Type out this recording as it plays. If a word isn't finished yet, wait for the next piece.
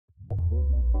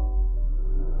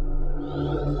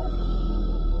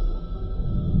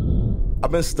I've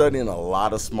been studying a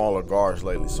lot of smaller guards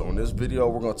lately, so in this video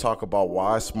we're going to talk about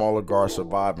why smaller guards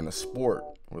survive in a sport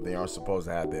where they aren't supposed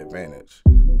to have the advantage.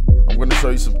 I'm going to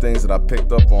show you some things that I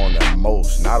picked up on that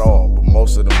most, not all, but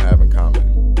most of them have in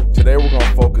common. Today we're going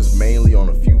to focus mainly on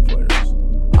a few players: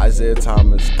 Isaiah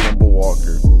Thomas, Kemba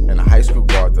Walker, and a high school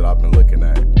guard that I've been looking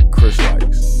at, Chris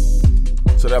Likes.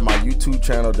 So that my YouTube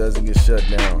channel doesn't get shut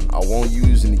down, I won't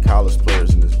use any college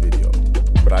players in this video.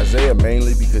 But Isaiah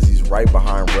mainly because he's right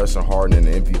behind Russ and Harden in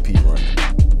the MVP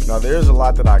running. Now there's a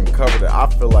lot that I can cover that I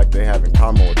feel like they have in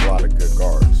common with a lot of good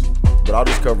guards, but I'll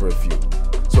just cover a few.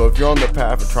 So if you're on the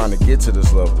path of trying to get to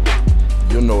this level,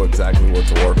 you'll know exactly what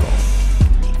to work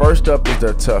on. First up is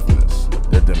their toughness,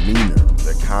 their demeanor,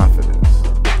 their confidence.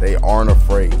 They aren't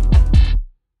afraid.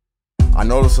 I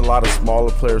notice a lot of smaller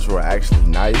players who are actually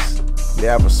nice, they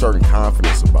have a certain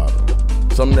confidence about them.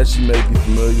 Something that you may be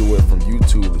familiar with from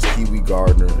YouTube is Kiwi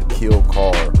Gardner, Akil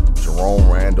Carr, Jerome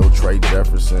Randall, Trey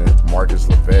Jefferson, Marcus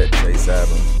Levette, Chase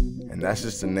Adams, and that's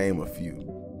just to name a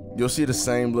few. You'll see the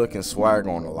same look and swag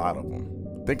on a lot of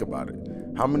them. Think about it.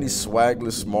 How many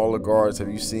swagless smaller guards have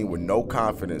you seen with no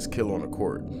confidence kill on the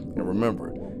court? And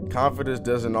remember, confidence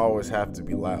doesn't always have to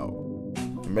be loud.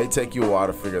 It may take you a while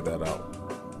to figure that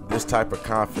out. This type of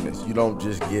confidence, you don't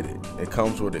just get it. It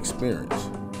comes with experience.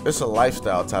 It's a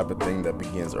lifestyle type of thing that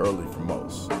begins early for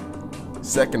most.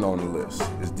 Second on the list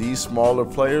is these smaller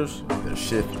players, they're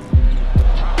shifty.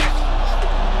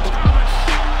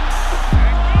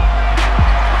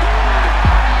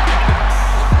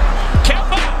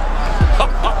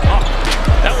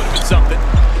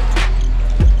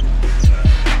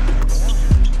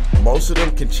 Most of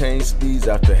them can change speeds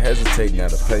after hesitating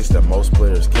at a pace that most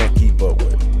players can't keep up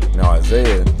with. Now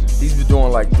Isaiah, he's been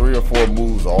doing like 3 or 4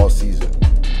 moves all season.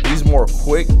 He's more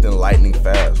quick than lightning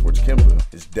fast, which Kemba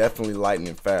is definitely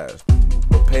lightning fast.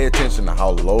 But pay attention to how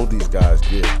low these guys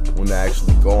get when they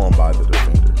actually go on by the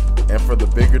defender. And for the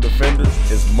bigger defenders,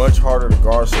 it's much harder to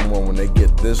guard someone when they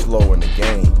get this low in the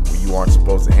game where you aren't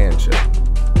supposed to hand check.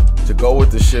 To go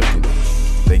with the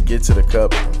shiftiness, they get to the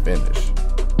cup and finish.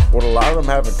 What a lot of them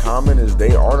have in common is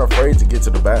they aren't afraid to get to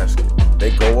the basket.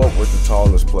 They go up with the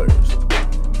tallest players.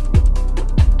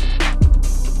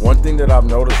 One thing that I've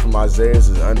noticed from Isaiah is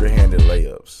his underhanded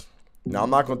layups. Now I'm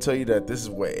not going to tell you that this is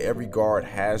what every guard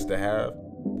has to have.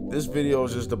 This video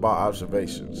is just about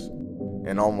observations.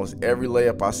 And almost every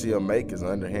layup I see him make is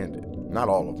underhanded. Not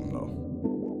all of them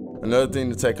though. Another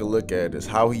thing to take a look at is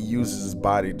how he uses his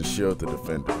body to shield the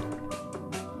defender.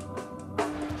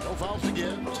 No fouls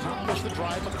again. Thomas the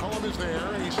drive. McCollum is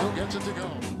there and he still gets it to go.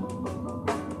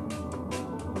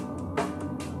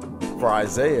 For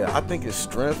Isaiah, I think his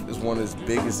strength is one of his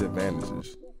biggest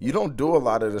advantages. You don't do a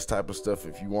lot of this type of stuff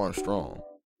if you aren't strong.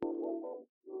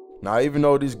 Now, even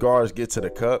though these guards get to the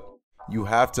cup, you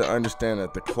have to understand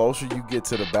that the closer you get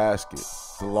to the basket,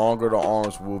 the longer the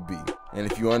arms will be.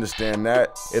 And if you understand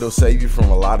that, it'll save you from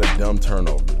a lot of dumb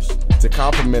turnovers. To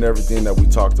complement everything that we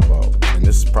talked about, and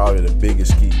this is probably the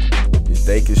biggest key, is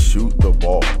they can shoot the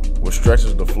ball, which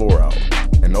stretches the floor out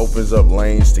and opens up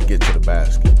lanes to get to the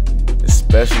basket,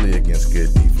 especially against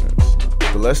good defense.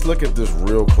 But let's look at this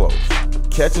real close.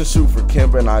 Catch and shoot for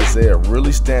Kemba and Isaiah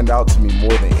really stand out to me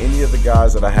more than any of the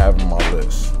guys that I have on my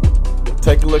list.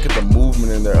 Take a look at the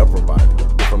movement in their upper body,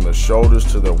 from their shoulders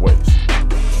to their waist.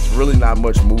 It's really not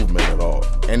much movement at all,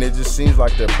 and it just seems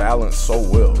like they're balanced so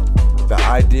well. The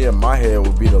idea in my head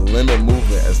would be to limit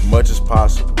movement as much as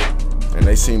possible, and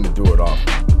they seem to do it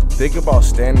often. Think about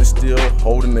standing still,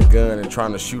 holding the gun, and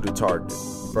trying to shoot a target,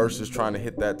 versus trying to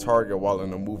hit that target while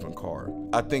in a moving car.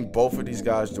 I think both of these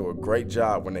guys do a great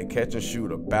job when they catch and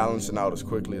shoot of balancing out as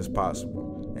quickly as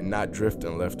possible and not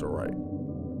drifting left or right.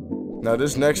 Now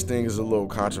this next thing is a little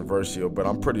controversial, but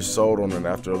I'm pretty sold on it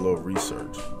after a little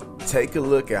research. Take a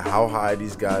look at how high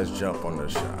these guys jump on their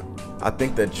shot. I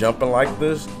think that jumping like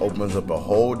this opens up a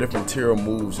whole different tier of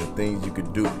moves and things you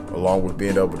could do, along with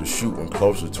being able to shoot when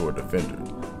closer to a defender.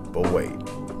 But wait,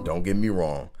 don't get me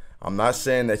wrong. I'm not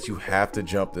saying that you have to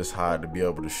jump this high to be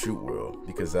able to shoot well,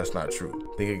 because that's not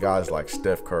true. Think of guys like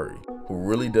Steph Curry, who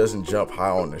really doesn't jump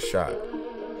high on the shot,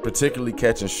 particularly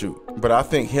catch and shoot. But I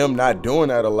think him not doing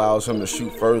that allows him to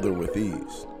shoot further with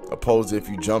ease, opposed to if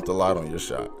you jumped a lot on your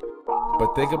shot.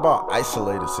 But think about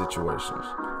isolated situations.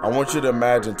 I want you to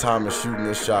imagine Thomas shooting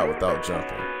this shot without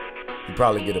jumping. He'd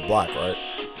probably get it blocked, right?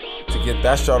 To get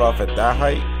that shot off at that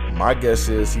height, my guess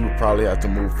is he would probably have to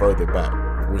move further back,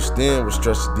 which then would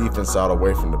stretch the defense out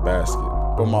away from the basket.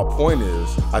 But my point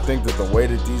is, I think that the way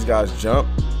that these guys jump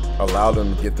allow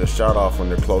them to get their shot off when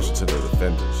they're closer to the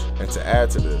defenders. And to add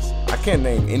to this, I can't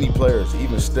name any players,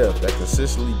 even Steph, that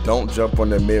consistently don't jump on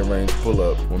their mid-range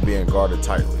pull-up when being guarded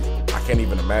tightly. I can't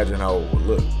even imagine how it would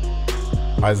look.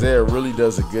 Isaiah really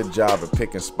does a good job at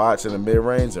picking spots in the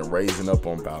mid-range and raising up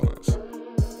on balance.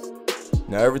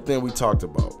 Now, everything we talked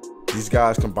about, these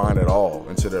guys combine it all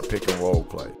into their pick and roll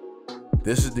play.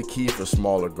 This is the key for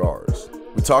smaller guards.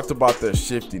 We talked about their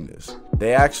shiftiness.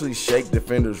 They actually shake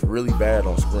defenders really bad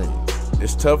on screens.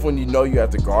 It's tough when you know you have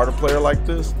to guard a player like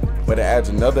this, but it adds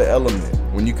another element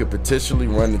when you could potentially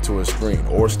run into a screen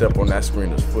or step on that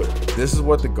screener's foot. This is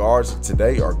what the guards of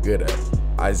today are good at,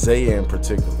 Isaiah in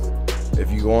particular.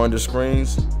 If you go under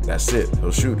screens, that's it,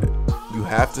 he'll shoot it. You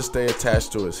have to stay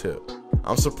attached to his hip.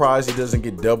 I'm surprised he doesn't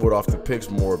get doubled off the picks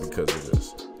more because of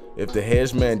this. If the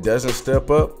hedge man doesn't step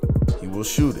up, he will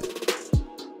shoot it.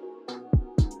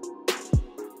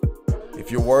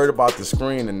 If you're worried about the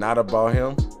screen and not about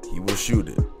him, he will shoot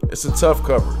it. It's a tough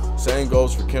cover. Same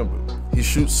goes for Kemba. He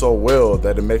shoots so well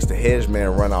that it makes the hedge man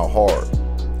run out hard,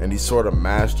 and he sort of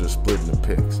masters splitting the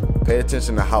picks. Pay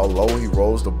attention to how low he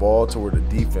rolls the ball to where the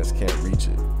defense can't reach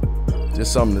it.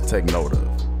 Just something to take note of.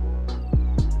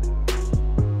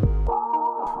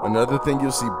 Another thing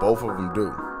you'll see both of them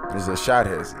do is they're shot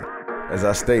hezzy. As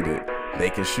I stated, they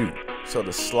can shoot. So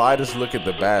the slightest look at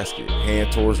the basket,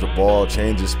 hand towards the ball,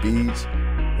 changes speeds,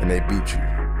 and they beat you.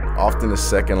 Often the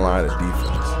second line of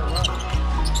defense.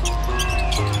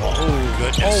 Oh,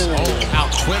 goodness. Oh, how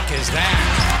quick is that?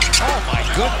 Oh, my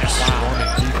goodness.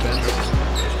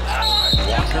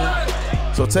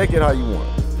 Wow. So take it how you want.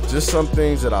 Just some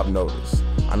things that I've noticed.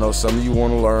 I know some of you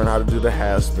want to learn how to do the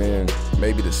half spin,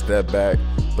 maybe the step back,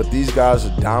 but these guys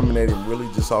are dominating really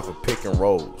just off of pick and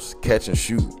rolls, catch and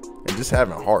shoot, and just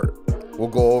having heart. We'll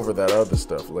go over that other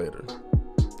stuff later.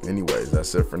 Anyways,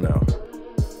 that's it for now.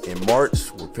 In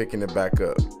March, we're picking it back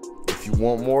up. If you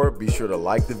want more, be sure to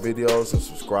like the videos and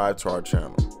subscribe to our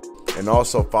channel. And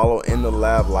also follow In The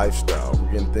Lab Lifestyle.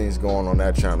 We're getting things going on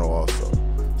that channel also.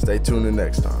 Stay tuned in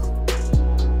next time.